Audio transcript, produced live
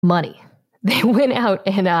money. They went out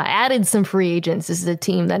and added some free agents. This is a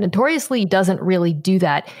team that notoriously doesn't really do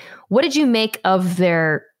that. What did you make of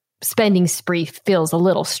their spending spree? Feels a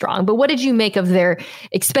little strong, but what did you make of their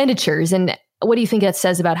expenditures? And what do you think that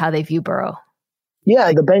says about how they view Burrow?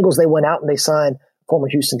 Yeah, the Bengals, they went out and they signed former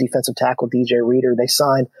Houston defensive tackle DJ Reader. They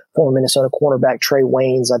signed former Minnesota cornerback Trey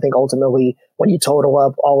Waynes. I think ultimately, when you total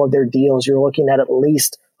up all of their deals, you're looking at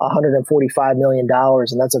least $145 million,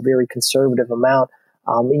 and that's a very conservative amount.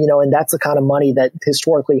 And that's the kind of money that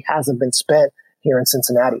historically hasn't been spent here in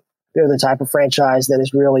Cincinnati. They're the type of franchise that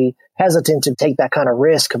is really hesitant to take that kind of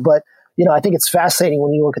risk. But, I think it's fascinating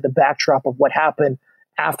when you look at the backdrop of what happened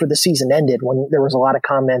after the season ended, when there was a lot of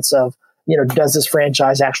comments of, does this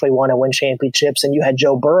franchise actually want to win championships? And you had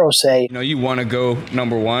Joe Burrow say, you want to go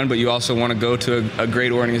number one, but you also want to go to a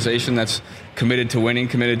great organization that's committed to winning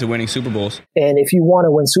Super Bowls. And if you want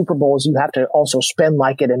to win Super Bowls, you have to also spend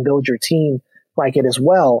like it and build your team like it as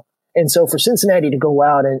well. And so for Cincinnati to go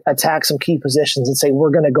out and attack some key positions and say,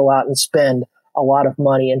 we're going to go out and spend a lot of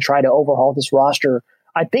money and try to overhaul this roster,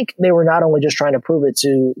 I think they were not only just trying to prove it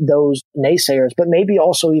to those naysayers, but maybe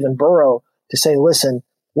also even Burrow to say, listen,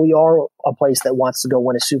 we are a place that wants to go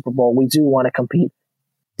win a Super Bowl. We do want to compete.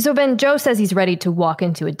 So Ben, Joe says he's ready to walk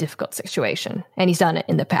into a difficult situation, and he's done it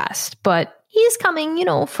in the past. But he's coming,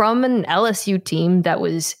 from an LSU team that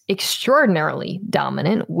was extraordinarily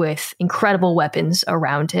dominant with incredible weapons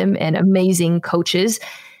around him and amazing coaches.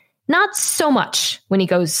 Not so much when he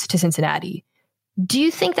goes to Cincinnati. Do you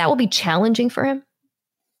think that will be challenging for him?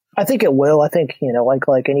 I think it will. I think,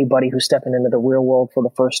 like anybody who's stepping into the real world for the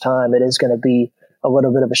first time, it is going to be a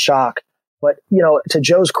little bit of a shock. But, to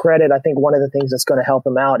Joe's credit, I think one of the things that's going to help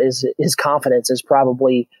him out is his confidence is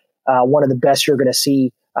probably one of the best you're going to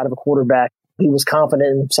see out of a quarterback. He was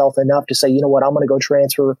confident in himself enough to say, you know what, I'm going to go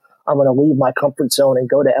transfer. I'm going to leave my comfort zone and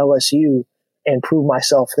go to LSU and prove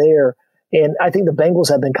myself there. And I think the Bengals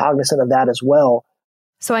have been cognizant of that as well.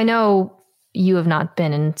 So I know you have not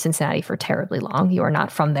been in Cincinnati for terribly long. You are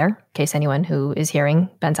not from there, in case anyone who is hearing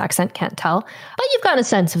Ben's accent can't tell. But you've got a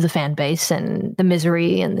sense of the fan base and the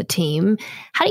misery and the team. How do